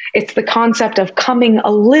unity. It's the concept of coming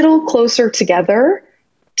a little closer together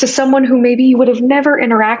to someone who maybe you would have never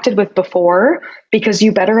interacted with before because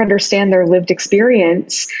you better understand their lived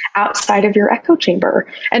experience outside of your echo chamber.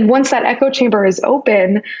 And once that echo chamber is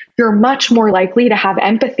open, you're much more likely to have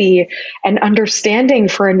empathy and understanding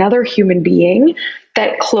for another human being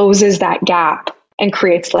that closes that gap and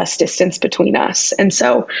creates less distance between us. And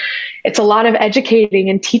so it's a lot of educating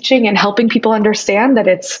and teaching and helping people understand that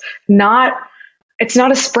it's not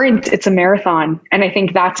a sprint, it's a marathon. And I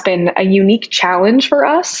think that's been a unique challenge for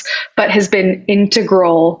us, but has been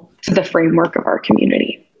integral to the framework of our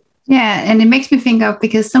community. Yeah, and it makes me think of,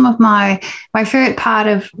 because some of my favorite part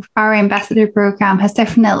of our ambassador program has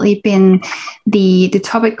definitely been the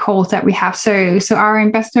topic calls that we have. So our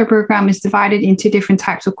ambassador program is divided into different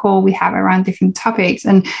types of call we have around different topics,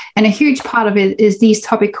 and a huge part of it is these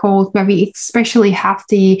topic calls where we especially have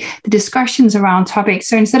the discussions around topics.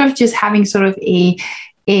 So instead of just having sort of a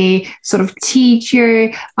sort of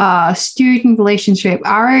teacher student relationship,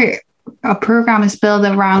 our program is built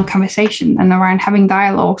around conversation and around having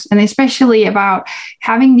dialogues, and especially about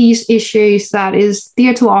having these issues that is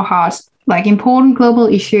dear to our hearts, like important global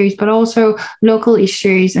issues, but also local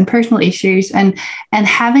issues and personal issues, and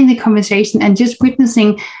having the conversation and just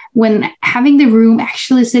witnessing when having the room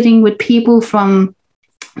actually sitting with people from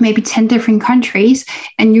maybe 10 different countries,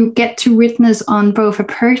 and you get to witness on both a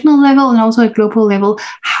personal level and also a global level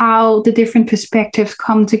how the different perspectives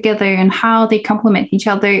come together and how they complement each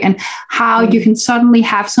other, and how you can suddenly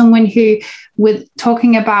have someone who, with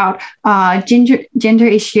talking about gender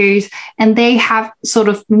issues, and they have sort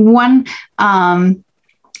of one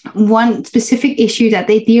specific issue that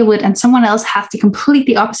they deal with, and someone else has the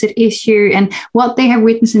completely opposite issue, and what they have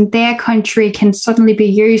witnessed in their country can suddenly be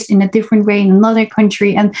used in a different way in another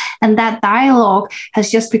country, and that dialogue has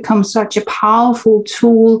just become such a powerful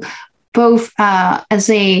tool, both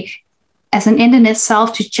as an end in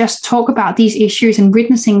itself, to just talk about these issues and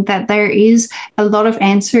witnessing that there is a lot of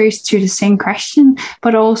answers to the same question,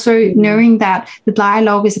 but also knowing that the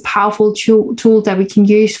dialogue is a powerful tool that we can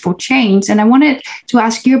use for change. And I wanted to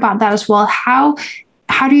ask you about that as well. How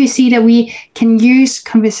do you see that we can use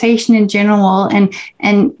conversation in general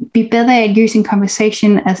and be better at using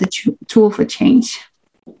conversation as a tool for change?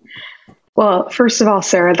 Well, first of all,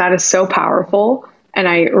 Sarah, that is so powerful. And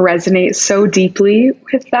I resonate so deeply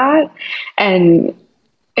with that. And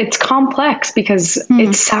it's complex because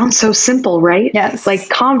it sounds so simple, right? Yes. Like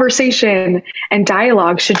conversation and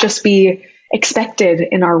dialogue should just be expected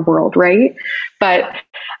in our world, right? But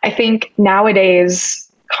I think nowadays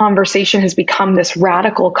conversation has become this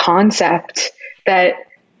radical concept that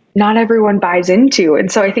not everyone buys into. And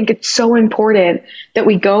so I think it's so important that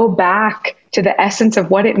we go back to the essence of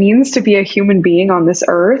what it means to be a human being on this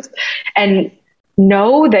earth, and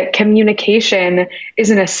know that communication is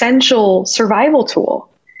an essential survival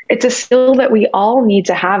tool. It's a skill that we all need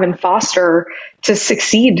to have and foster to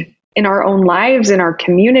succeed in our own lives, in our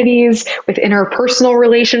communities, with interpersonal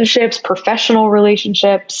relationships, professional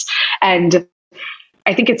relationships. And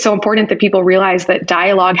I think it's so important that people realize that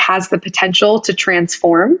dialogue has the potential to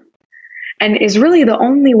transform and is really the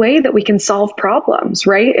only way that we can solve problems,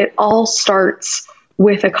 right? It all starts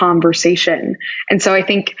with a conversation. And so I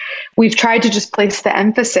think we've tried to just place the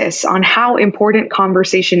emphasis on how important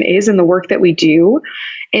conversation is in the work that we do,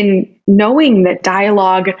 in knowing that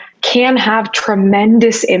dialogue can have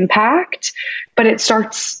tremendous impact, but it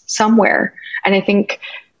starts somewhere. And I think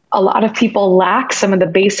a lot of people lack some of the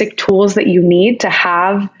basic tools that you need to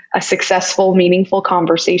have a successful, meaningful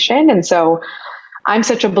conversation. And so I'm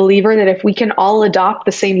such a believer that if we can all adopt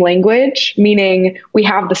the same language, meaning we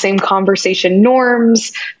have the same conversation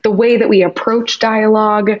norms, the way that we approach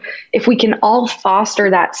dialogue, if we can all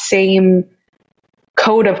foster that same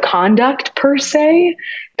code of conduct per se,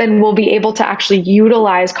 then we'll be able to actually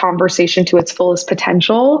utilize conversation to its fullest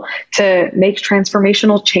potential to make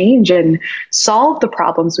transformational change and solve the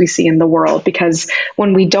problems we see in the world. Because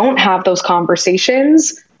when we don't have those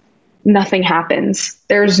conversations, nothing happens.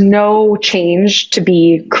 There's no change to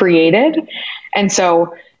be created. And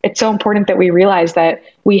so it's so important that we realize that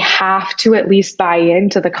we have to at least buy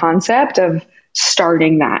into the concept of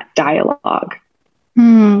starting that dialogue.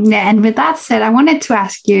 Yeah, and with that said, I wanted to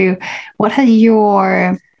ask you, what has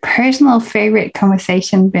your personal favorite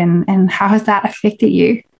conversation been, and how has that affected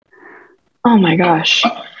you? Oh my gosh.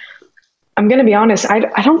 I'm going to be honest. I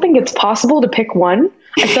don't think it's possible to pick one.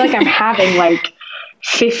 I feel like I'm having like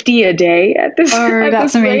 50 a day at this.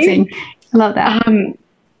 That's amazing. I love that.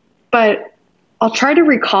 But I'll try to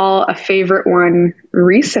recall a favorite one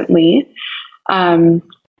recently.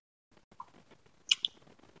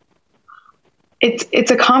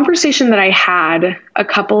 It's a conversation that I had a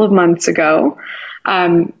couple of months ago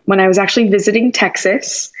when I was actually visiting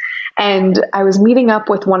Texas, and I was meeting up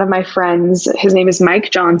with one of my friends. His name is Mike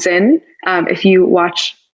Johnson. If you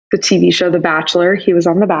watch the TV show The Bachelor, he was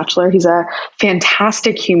on The Bachelor. He's a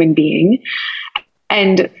fantastic human being.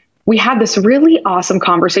 And we had this really awesome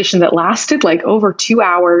conversation that lasted like over 2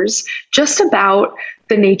 hours, just about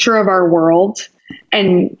the nature of our world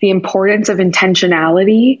and the importance of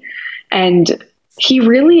intentionality. And he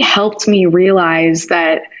really helped me realize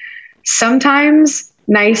that sometimes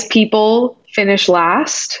nice people finish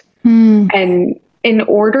last. And in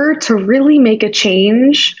order to really make a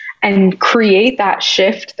change and create that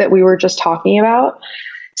shift that we were just talking about,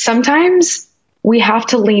 sometimes we have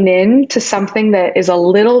to lean in to something that is a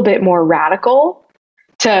little bit more radical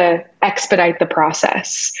to expedite the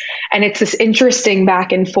process. And it's this interesting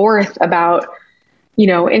back and forth about,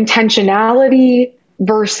 intentionality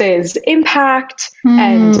versus impact.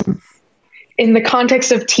 And in the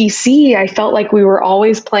context of TC, I felt like we were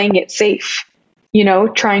always playing it safe,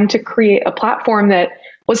 trying to create a platform that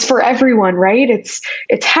was for everyone, right? It's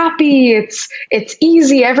happy, it's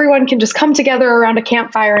easy. Everyone can just come together around a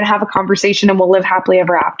campfire and have a conversation and we'll live happily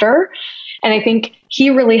ever after. And I think he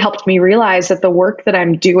really helped me realize that the work that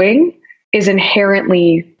I'm doing is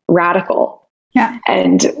inherently radical. Yeah.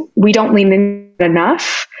 And we don't lean in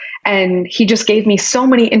enough. And he just gave me so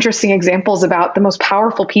many interesting examples about the most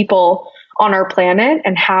powerful people on our planet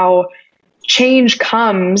and how change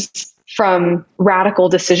comes from radical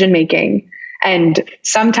decision making. And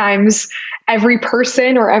sometimes every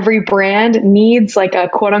person or every brand needs like a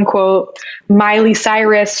quote unquote Miley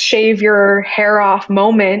Cyrus shave your hair off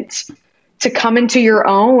moment to come into your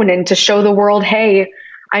own and to show the world, hey,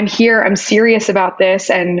 I'm here, I'm serious about this,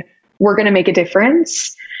 and we're going to make a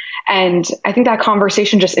difference. And I think that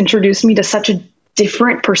conversation just introduced me to such a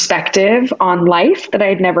different perspective on life that I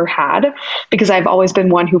had never had, because I've always been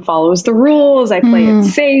one who follows the rules. I play it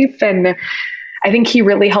safe. And I think he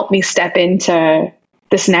really helped me step into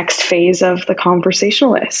this next phase of the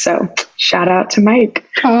conversationalist. So shout out to Mike.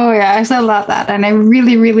 Oh yeah, I still love that. And I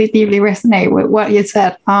really, really deeply resonate with what you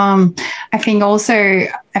said. I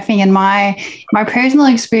think in my personal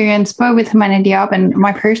experience, both with Humanity Up and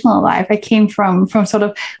my personal life, I came from sort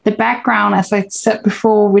of the background, as I said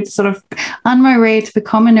before, with sort of on my way to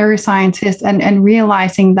become a neuroscientist and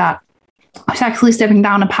realizing that I was actually stepping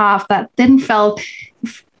down a path that didn't feel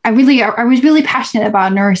I was really passionate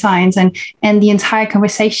about neuroscience and the entire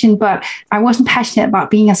conversation, but I wasn't passionate about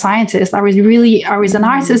being a scientist. I was an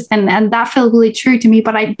artist, and that felt really true to me,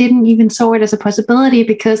 but I didn't even saw it as a possibility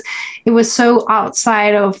because it was so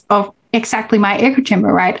outside of exactly my echo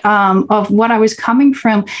chamber, right? Of what I was coming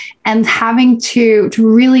from, and having to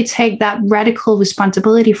really take that radical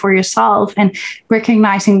responsibility for yourself and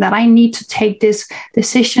recognizing that I need to take this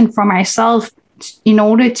decision for myself in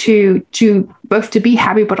order to both to be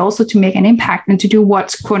happy, but also to make an impact and to do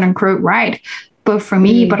what's quote unquote right, both for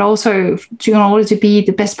me, but also in order to be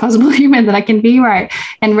the best possible human that I can be, right?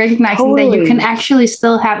 And recognizing that you can actually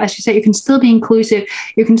still have, as you said, you can still be inclusive,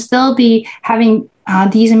 you can still be having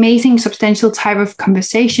these amazing substantial type of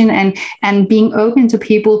conversation and being open to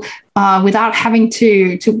people without having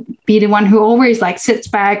to be the one who always like sits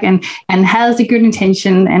back and has a good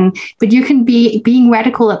intention, but you can be being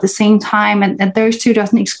radical at the same time, and those two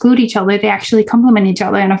doesn't exclude each other, they actually complement each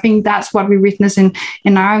other. And I think that's what we witness in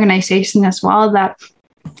our organization as well, that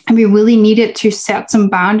we really needed to set some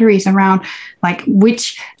boundaries around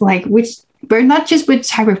which but not just which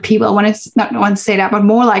type of people. I want to say that, but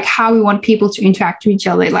more like how we want people to interact with each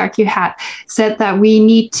other. Like you had said, that we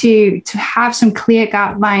need to have some clear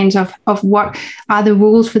guidelines of what are the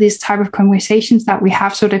rules for this type of conversations that we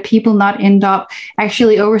have, so that people not end up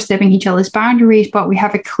actually overstepping each other's boundaries, but we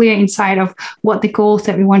have a clear insight of what the goals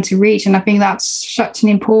that we want to reach. And I think that's such an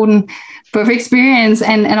important both experience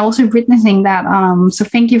and also witnessing that. So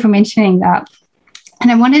thank you for mentioning that. And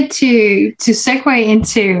I wanted to segue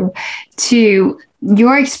into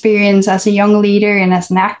your experience as a young leader and as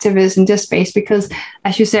an activist in this space, because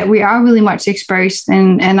as you said, we are really much exposed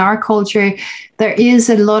in our culture. There is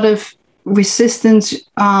a lot of resistance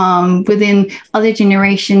within other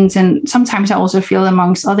generations. And sometimes I also feel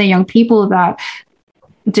amongst other young people that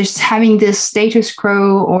just having this status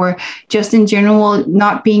quo, or just in general,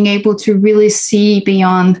 not being able to really see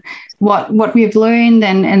beyond what we've learned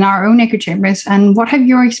and in our own echo chambers. And what have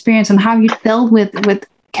your experience and how have you dealt with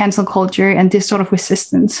cancel culture and this sort of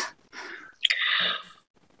resistance?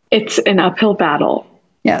 It's an uphill battle.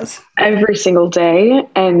 Yes. Every single day.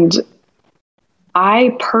 And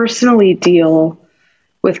I personally deal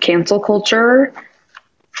with cancel culture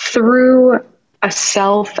through a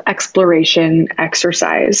self-exploration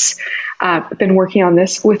exercise. I've been working on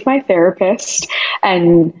this with my therapist.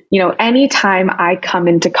 And, anytime I come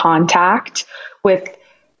into contact with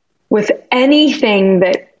anything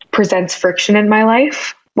that presents friction in my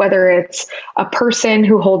life, whether it's a person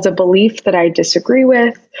who holds a belief that I disagree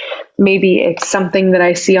with, maybe it's something that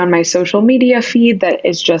I see on my social media feed that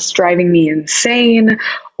is just driving me insane,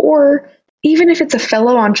 or even if it's a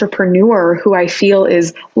fellow entrepreneur who I feel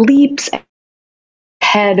is leaps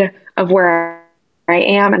ahead of where I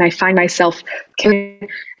am, and I find myself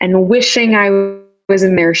and wishing I was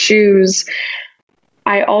in their shoes,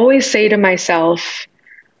 I always say to myself,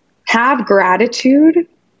 have gratitude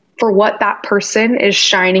for what that person is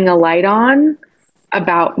shining a light on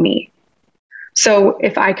about me. So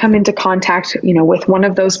if I come into contact, with one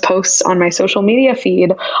of those posts on my social media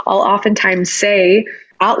feed, I'll oftentimes say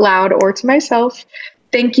out loud or to myself,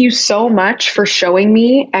 thank you so much for showing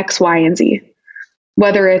me X, Y, and Z.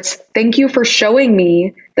 Whether it's thank you for showing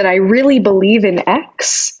me that I really believe in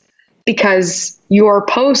X because your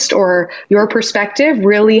post or your perspective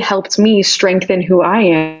really helped me strengthen who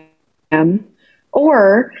I am.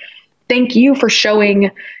 Or thank you for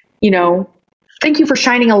showing, thank you for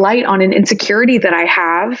shining a light on an insecurity that I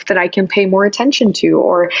have that I can pay more attention to.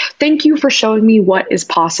 Or thank you for showing me what is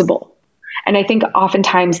possible. And I think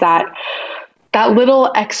oftentimes that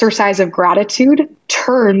little exercise of gratitude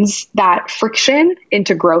turns that friction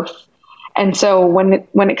into growth. And so when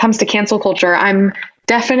it comes to cancel culture, I'm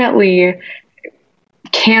definitely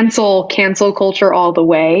cancel culture all the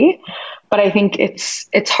way. But I think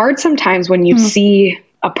it's hard sometimes when you see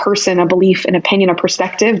a person, a belief, an opinion, a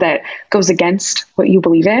perspective that goes against what you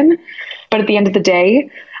believe in. But at the end of the day,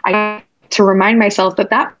 I have to remind myself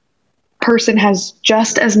that person has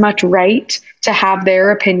just as much right to have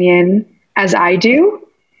their opinion as I do.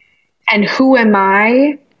 And who am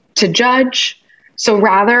I to judge? So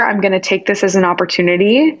rather, I'm going to take this as an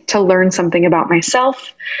opportunity to learn something about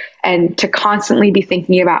myself and to constantly be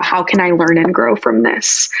thinking about how can I learn and grow from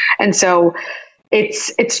this. And so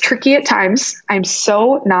it's tricky at times. I'm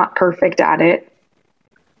so not perfect at it,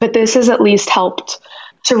 but this has at least helped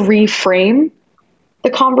to reframe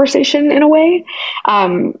the conversation in a way.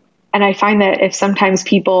 And I find that if sometimes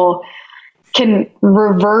people can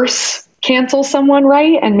reverse cancel someone,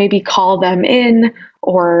 right, and maybe call them in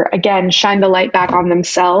or again, shine the light back on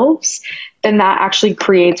themselves, then that actually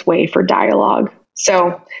creates way for dialogue.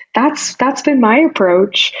 So that's been my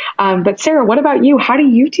approach. But Sarah, what about you? How do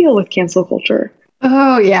you deal with cancel culture?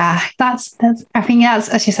 Oh yeah, that's. I think that's,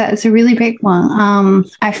 as you said, it's a really big one.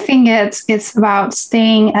 I think it's about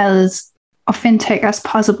staying as authentic as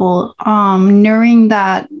possible, knowing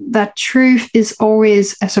that truth is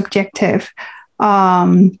always a subjective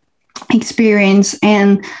experience,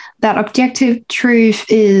 and that objective truth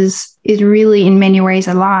is really in many ways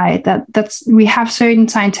a lie. That's we have certain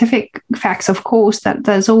scientific facts, of course, that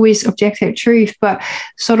there's always objective truth, but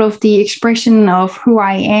sort of the expression of who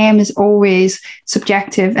I am is always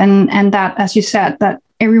subjective, and that, as you said, that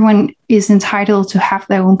everyone is entitled to have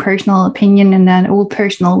their own personal opinion and their own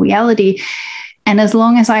personal reality. And as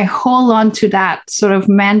long as I hold on to that sort of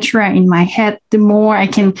mantra in my head, the more I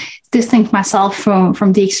can distance myself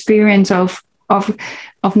from the experience of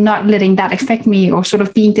not letting that affect me, or sort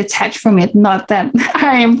of being detached from it. Not that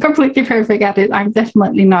I am completely perfect at it. I'm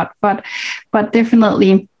definitely not, but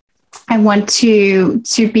definitely I want to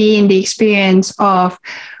be in the experience of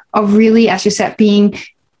really, as you said, being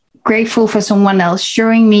grateful for someone else,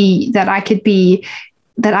 showing me that I can be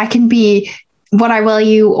what I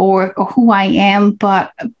value or who I am,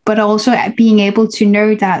 but also being able to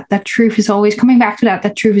know that truth is always coming back to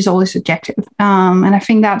that truth is always subjective. And I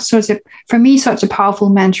think that's for me, such a powerful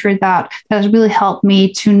mantra that has really helped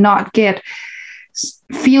me to not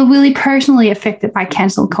feel really personally affected by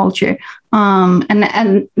cancel culture.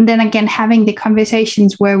 And then again, having the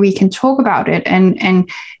conversations where we can talk about it and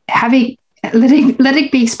let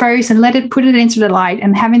it be exposed and put it into the light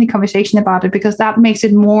and having the conversation about it, because that makes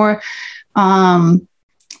it more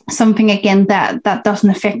something again that doesn't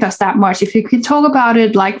affect us that much. If you can talk about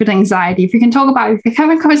it, like with anxiety, if you can have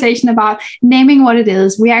a conversation about naming what it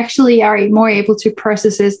is, we actually are more able to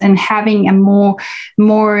process it and having a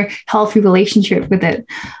more healthy relationship with it.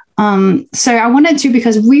 So I wanted to,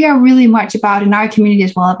 because we are really much about in our community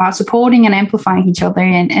as well, about supporting and amplifying each other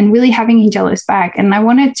and really having each other's back. And I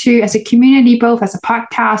wanted to, as a community, both as a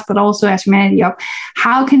podcast, but also as humanity, of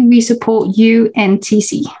how can we support you and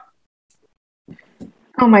TC?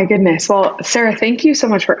 Oh my goodness. Well, Sarah, thank you so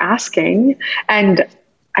much for asking. And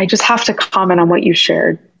I just have to comment on what you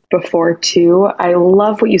shared before too. I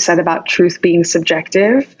love what you said about truth being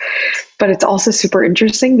subjective, but it's also super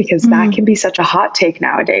interesting because that can be such a hot take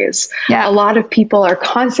nowadays. Yeah. A lot of people are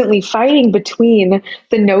constantly fighting between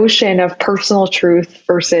the notion of personal truth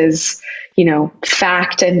versus,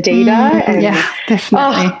 fact and data. And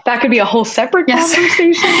Definitely. that could be a whole separate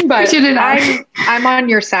conversation, but I'm on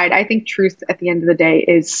your side. I think truth at the end of the day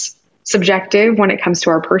is subjective when it comes to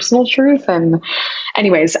our personal truth. And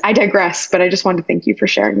anyways, I digress, but I just wanted to thank you for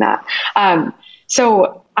sharing that.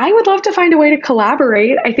 So I would love to find a way to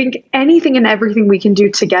collaborate. I think anything and everything we can do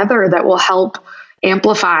together that will help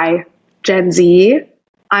amplify Gen Z,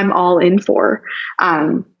 I'm all in for.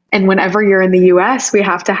 And whenever you're in the US, we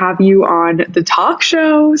have to have you on the talk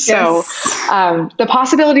show. So the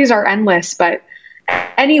possibilities are endless, but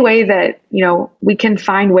any way that, we can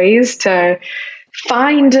find ways to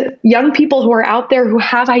find young people who are out there who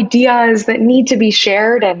have ideas that need to be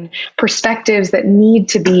shared and perspectives that need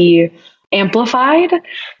to be amplified.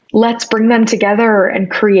 Let's bring them together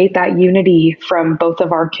and create that unity from both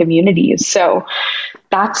of our communities. So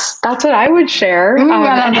that's what I would share. Ooh,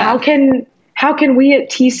 and how can we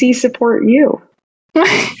at TC support you?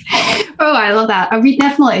 Oh, I love that. We're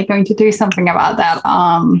definitely going to do something about that.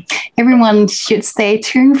 Everyone should stay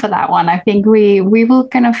tuned for that one. I think we will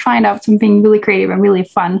kind of find out something really creative and really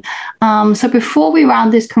fun. So before we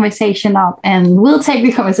round this conversation up, and we'll take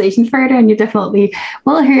the conversation further, and you definitely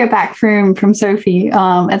will hear back from Sophie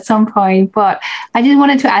at some point. But I just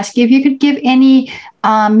wanted to ask you if you could give any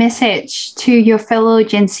message to your fellow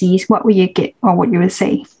Gen Zs, what would you get or what you would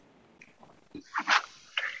say?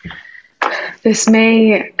 This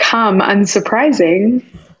may come unsurprising,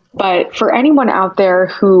 but for anyone out there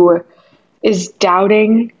who is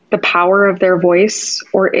doubting the power of their voice,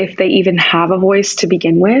 or if they even have a voice to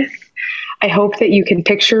begin with, I hope that you can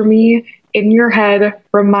picture me in your head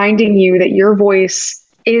reminding you that your voice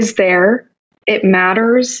is there, it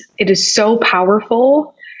matters, it is so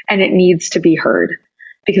powerful, and it needs to be heard.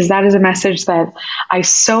 Because that is a message that I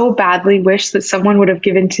so badly wish that someone would have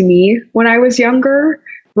given to me when I was younger.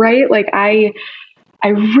 Right? Like I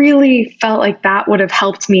really felt like that would have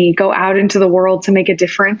helped me go out into the world to make a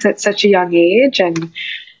difference at such a young age. And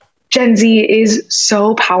Gen Z is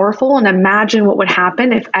so powerful. And imagine what would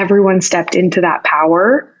happen if everyone stepped into that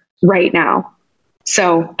power right now.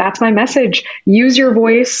 So that's my message. Use your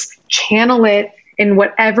voice, channel it in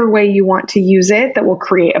whatever way you want to use it that will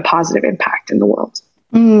create a positive impact in the world.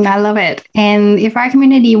 I love it. And if our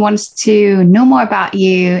community wants to know more about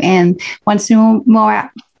you and wants to know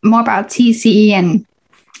more about TCE and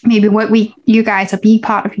maybe what you guys are being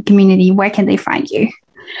part of your community, where can they find you?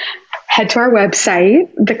 Head to our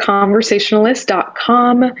website,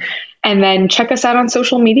 theconversationalist.com, and then check us out on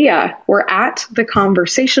social media. We're at The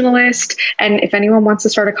Conversationalist. And if anyone wants to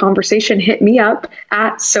start a conversation, hit me up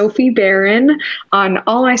at Sophie Beren on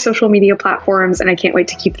all my social media platforms. And I can't wait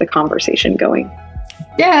to keep the conversation going.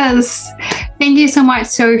 Yes. Thank you so much,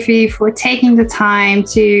 Sophie, for taking the time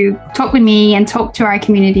to talk with me and talk to our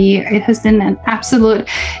community. It has been an absolute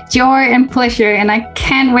joy and pleasure, and I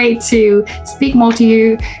can't wait to speak more to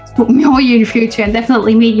you in the future and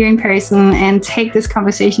definitely meet you in person and take this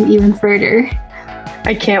conversation even further.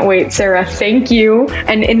 I can't wait, Sarah. Thank you.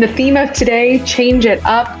 And in the theme of today, change it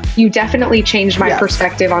up. You definitely changed my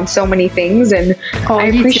perspective on so many things, and I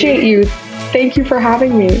appreciate you. Thank you for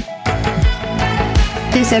having me.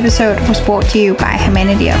 This episode was brought to you by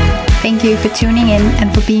Humanity Up. Thank you for tuning in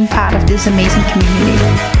and for being part of this amazing community.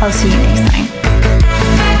 I'll see you next time.